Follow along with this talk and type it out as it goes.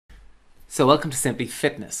So welcome to Simply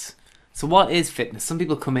Fitness. So what is fitness? Some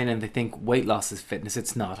people come in and they think weight loss is fitness.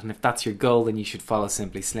 It's not. And if that's your goal, then you should follow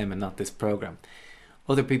Simply Slim and not this program.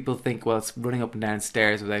 Other people think, well, it's running up and down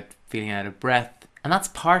stairs without feeling out of breath. And that's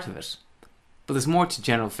part of it. But there's more to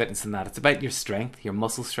general fitness than that. It's about your strength, your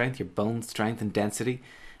muscle strength, your bone strength and density,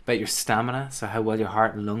 about your stamina, so how well your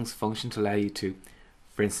heart and lungs function to allow you to,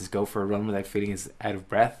 for instance, go for a run without feeling as out of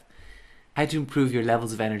breath, how to improve your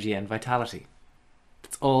levels of energy and vitality.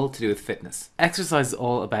 It's all to do with fitness. Exercise is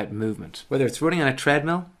all about movement. Whether it's running on a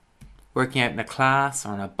treadmill, working out in a class, or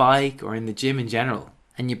on a bike, or in the gym in general.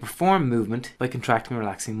 And you perform movement by contracting and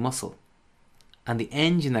relaxing muscle. And the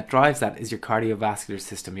engine that drives that is your cardiovascular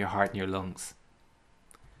system, your heart and your lungs.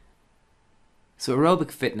 So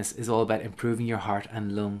aerobic fitness is all about improving your heart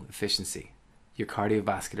and lung efficiency, your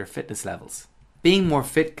cardiovascular fitness levels. Being more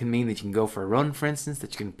fit can mean that you can go for a run, for instance,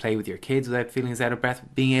 that you can play with your kids without feeling as out of breath,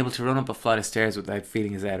 being able to run up a flight of stairs without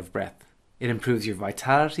feeling as out of breath. It improves your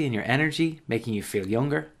vitality and your energy, making you feel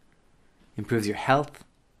younger, improves your health,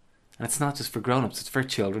 and it's not just for grown-ups, it's for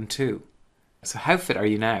children too. So how fit are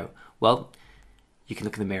you now? Well, you can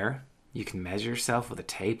look in the mirror, you can measure yourself with a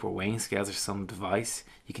tape or weighing scales or some device,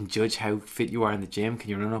 you can judge how fit you are in the gym, can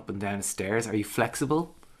you run up and down the stairs, are you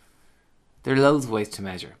flexible? There are loads of ways to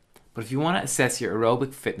measure. But if you want to assess your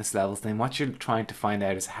aerobic fitness levels, then what you're trying to find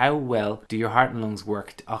out is how well do your heart and lungs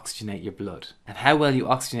work to oxygenate your blood. And how well you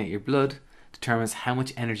oxygenate your blood determines how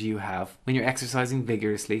much energy you have when you're exercising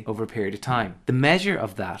vigorously over a period of time. The measure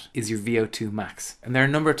of that is your VO2 max. And there are a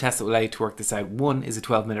number of tests that will allow you to work this out. One is a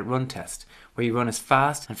 12-minute run test, where you run as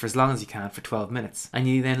fast and for as long as you can for 12 minutes. And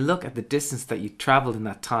you then look at the distance that you traveled in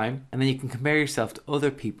that time, and then you can compare yourself to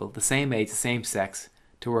other people, the same age, the same sex,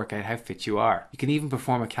 to work out how fit you are. You can even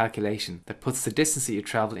perform a calculation that puts the distance that you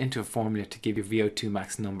traveled into a formula to give your VO2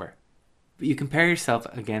 max number. But you compare yourself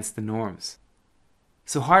against the norms.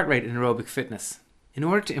 So heart rate in aerobic fitness. In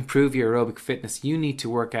order to improve your aerobic fitness, you need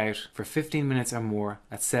to work out for 15 minutes or more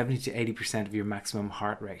at 70 to 80% of your maximum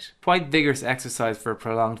heart rate. Quite vigorous exercise for a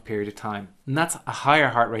prolonged period of time. And that's a higher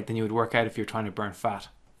heart rate than you would work out if you're trying to burn fat.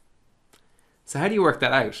 So how do you work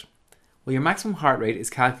that out? Well, your maximum heart rate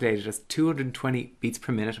is calculated as 220 beats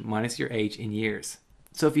per minute minus your age in years.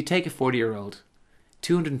 So if you take a 40-year-old,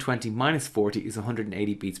 220 minus 40 is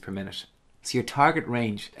 180 beats per minute. So your target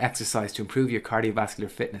range exercise to improve your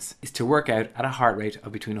cardiovascular fitness is to work out at a heart rate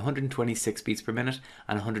of between 126 beats per minute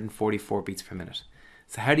and 144 beats per minute.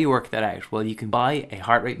 So how do you work that out? Well, you can buy a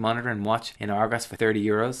heart rate monitor and watch in Argos for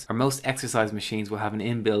 €30, or most exercise machines will have an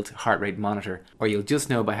inbuilt heart rate monitor, or you'll just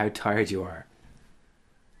know by how tired you are.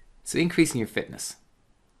 So increasing your fitness.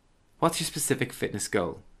 What's your specific fitness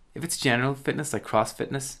goal? If it's general fitness like cross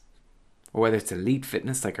fitness, or whether it's elite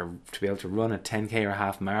fitness like to be able to run a 10k or a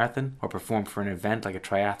half marathon, or perform for an event like a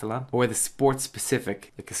triathlon, or whether sports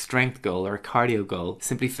specific like a strength goal or a cardio goal,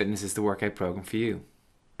 Simply Fitness is the workout program for you.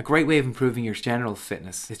 A great way of improving your general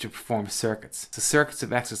fitness is to perform circuits. So circuits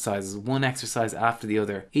of exercises, one exercise after the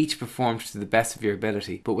other, each performed to the best of your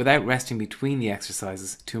ability, but without resting between the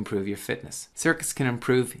exercises to improve your fitness. Circuits can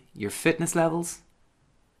improve your fitness levels,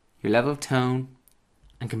 your level of tone,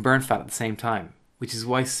 and can burn fat at the same time, which is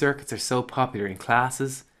why circuits are so popular in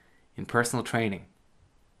classes, in personal training.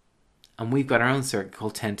 And we've got our own circuit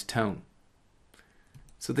called 10 to Tone.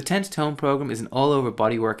 So the 10 to Tone program is an all-over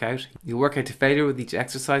body workout. You'll work out to failure with each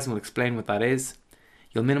exercise and we'll explain what that is.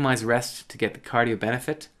 You'll minimize rest to get the cardio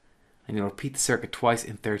benefit, and you'll repeat the circuit twice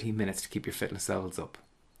in 30 minutes to keep your fitness levels up.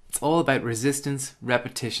 It's all about resistance,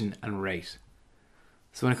 repetition and rate.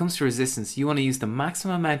 So when it comes to resistance, you want to use the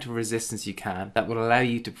maximum amount of resistance you can that will allow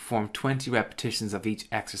you to perform 20 repetitions of each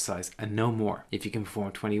exercise and no more. If you can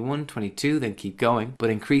perform 21, 22, then keep going, but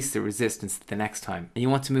increase the resistance the next time. And you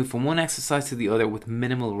want to move from one exercise to the other with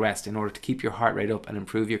minimal rest in order to keep your heart rate up and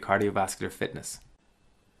improve your cardiovascular fitness.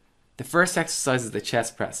 The first exercise is the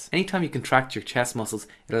chest press. Anytime you contract your chest muscles,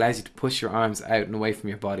 it allows you to push your arms out and away from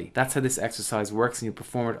your body. That's how this exercise works, and you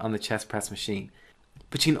perform it on the chest press machine.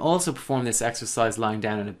 But you can also perform this exercise lying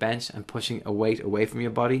down on a bench and pushing a weight away from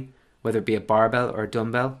your body, whether it be a barbell or a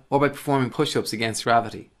dumbbell, or by performing push-ups against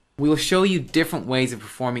gravity. We will show you different ways of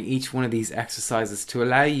performing each one of these exercises to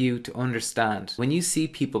allow you to understand when you see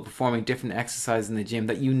people performing different exercises in the gym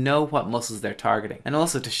that you know what muscles they're targeting, and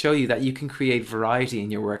also to show you that you can create variety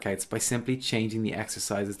in your workouts by simply changing the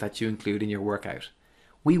exercises that you include in your workout.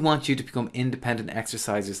 We want you to become independent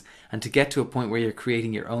exercisers and to get to a point where you're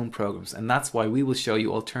creating your own programs, and that's why we will show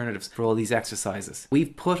you alternatives for all these exercises.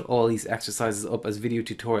 We've put all these exercises up as video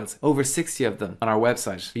tutorials, over 60 of them on our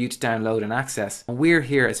website for you to download and access, and we're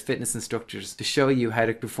here as fitness instructors to show you how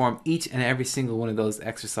to perform each and every single one of those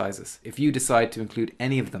exercises if you decide to include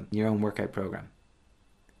any of them in your own workout program.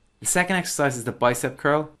 The second exercise is the bicep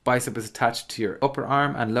curl. Bicep is attached to your upper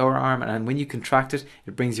arm and lower arm, and when you contract it,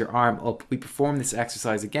 it brings your arm up. We perform this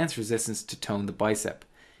exercise against resistance to tone the bicep.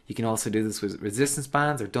 You can also do this with resistance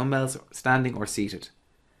bands or dumbbells, standing or seated.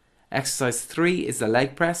 Exercise 3 is the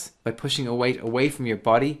leg press. By pushing a weight away from your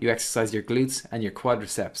body, you exercise your glutes and your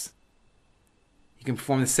quadriceps. You can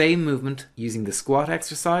perform the same movement using the squat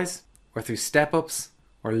exercise, or through step-ups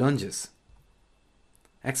or lunges.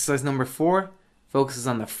 Exercise number 4 focuses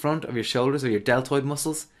on the front of your shoulders or your deltoid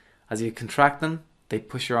muscles. As you contract them, they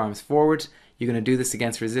push your arms forward. You're going to do this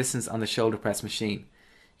against resistance on the shoulder press machine.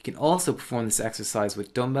 You can also perform this exercise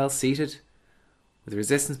with dumbbells seated, with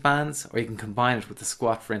resistance bands, or you can combine it with the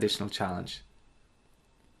squat for an additional challenge.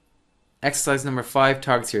 Exercise number 5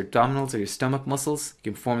 targets your abdominals or your stomach muscles.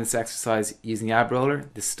 You can perform this exercise using the ab roller,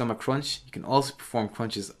 the stomach crunch. You can also perform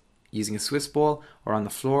crunches using a Swiss ball or on the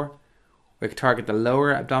floor. Or you can target the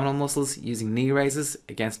lower abdominal muscles using knee raises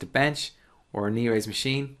against a bench or a knee raise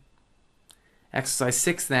machine. Exercise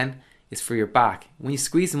 6 then is for your back. When you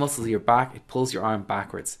squeeze the muscles of your back, it pulls your arm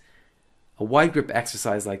backwards. A wide grip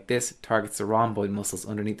exercise like this targets the rhomboid muscles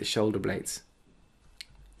underneath the shoulder blades.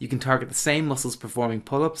 You can target the same muscles performing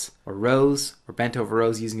pull-ups or rows or bent over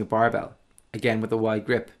rows using a barbell, again with a wide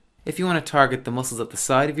grip. If you want to target the muscles at the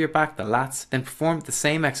side of your back, the lats, then perform the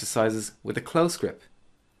same exercises with a close grip.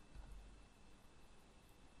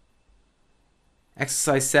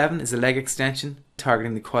 Exercise 7 is a leg extension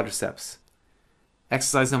targeting the quadriceps.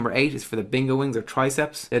 Exercise number 8 is for the bingo wings or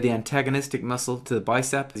triceps. They're the antagonistic muscle to the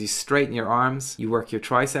bicep. As you straighten your arms, you work your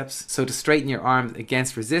triceps. So to straighten your arms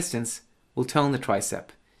against resistance, we'll tone the tricep.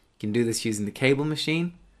 You can do this using the cable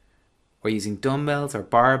machine, or using dumbbells or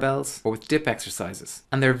barbells, or with dip exercises.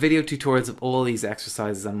 And there are video tutorials of all these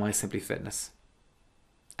exercises on My Simplyfitness.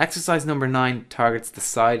 Exercise number 9 targets the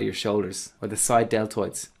side of your shoulders, or the side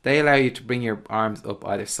deltoids. They allow you to bring your arms up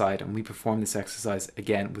either side, and we perform this exercise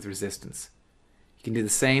again with resistance. You can do the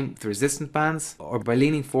same with resistance bands, or by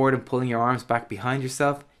leaning forward and pulling your arms back behind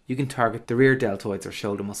yourself, you can target the rear deltoids or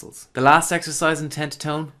shoulder muscles. The last exercise in intent to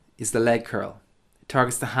tone is the leg curl. It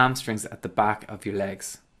targets the hamstrings at the back of your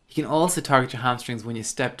legs. You can also target your hamstrings when you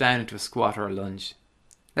step down into a squat or a lunge.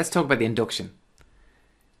 Let's talk about the induction.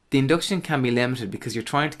 The induction can be limited because you're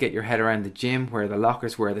trying to get your head around the gym, where the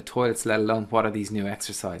lockers were, the toilets, let alone what are these new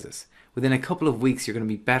exercises. Within a couple of weeks, you're going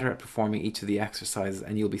to be better at performing each of the exercises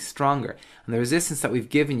and you'll be stronger. And the resistance that we've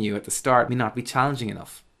given you at the start may not be challenging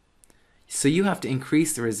enough. So you have to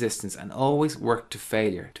increase the resistance and always work to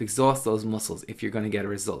failure to exhaust those muscles if you're going to get a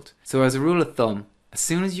result. So as a rule of thumb, as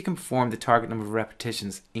soon as you can perform the target number of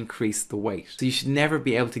repetitions, increase the weight. So you should never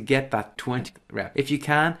be able to get that 20 rep. If you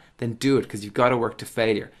can, then do it, because you've got to work to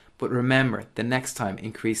failure. But remember, the next time,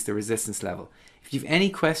 increase the resistance level. If you've any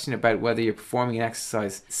question about whether you're performing an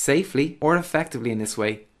exercise safely or effectively in this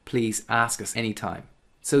way, please ask us anytime.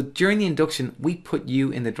 So during the induction, we put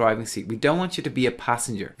you in the driving seat. We don't want you to be a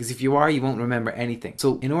passenger, because if you are, you won't remember anything.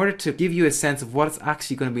 So in order to give you a sense of what it's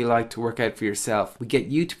actually going to be like to work out for yourself, we get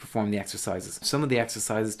you to perform the exercises. Some of the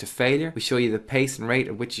exercises to failure, we show you the pace and rate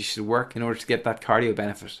at which you should work in order to get that cardio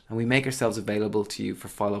benefit. And we make ourselves available to you for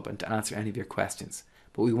follow-up and to answer any of your questions.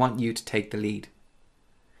 But we want you to take the lead.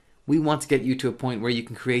 We want to get you to a point where you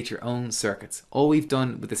can create your own circuits. All we've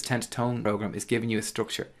done with this 10 to Tone program is giving you a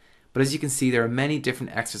structure. But as you can see, there are many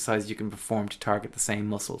different exercises you can perform to target the same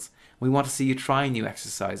muscles. We want to see you try new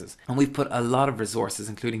exercises. And we've put a lot of resources,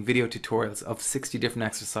 including video tutorials of 60 different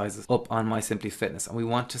exercises up on My Simplyfitness. And we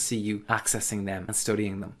want to see you accessing them and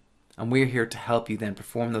studying them. And we're here to help you then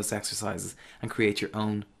perform those exercises and create your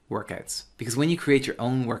own workouts. Because when you create your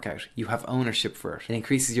own workout, you have ownership for it. It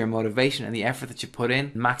increases your motivation, and the effort that you put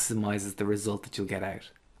in maximizes the result that you'll get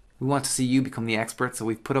out. We want to see you become the expert, so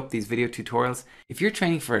we've put up these video tutorials. If you're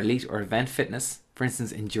training for elite or event fitness, for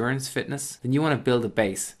instance endurance fitness, then you want to build a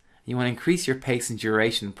base. You want to increase your pace and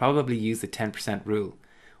duration, probably use the 10% rule,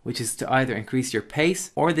 which is to either increase your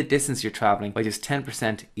pace or the distance you're traveling by just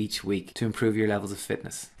 10% each week to improve your levels of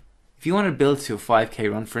fitness. If you want to build to a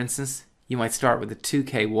 5k run, for instance, you might start with a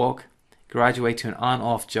 2k walk, graduate to an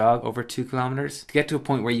on-off jog over 2 kilometers to get to a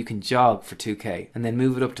point where you can jog for 2k, and then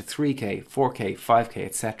move it up to 3k, 4k, 5k,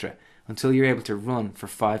 etc. until you're able to run for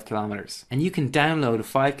 5 kilometers. And you can download a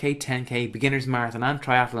 5k, 10k, beginners marathon and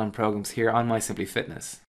triathlon programs here on My Simplyfitness.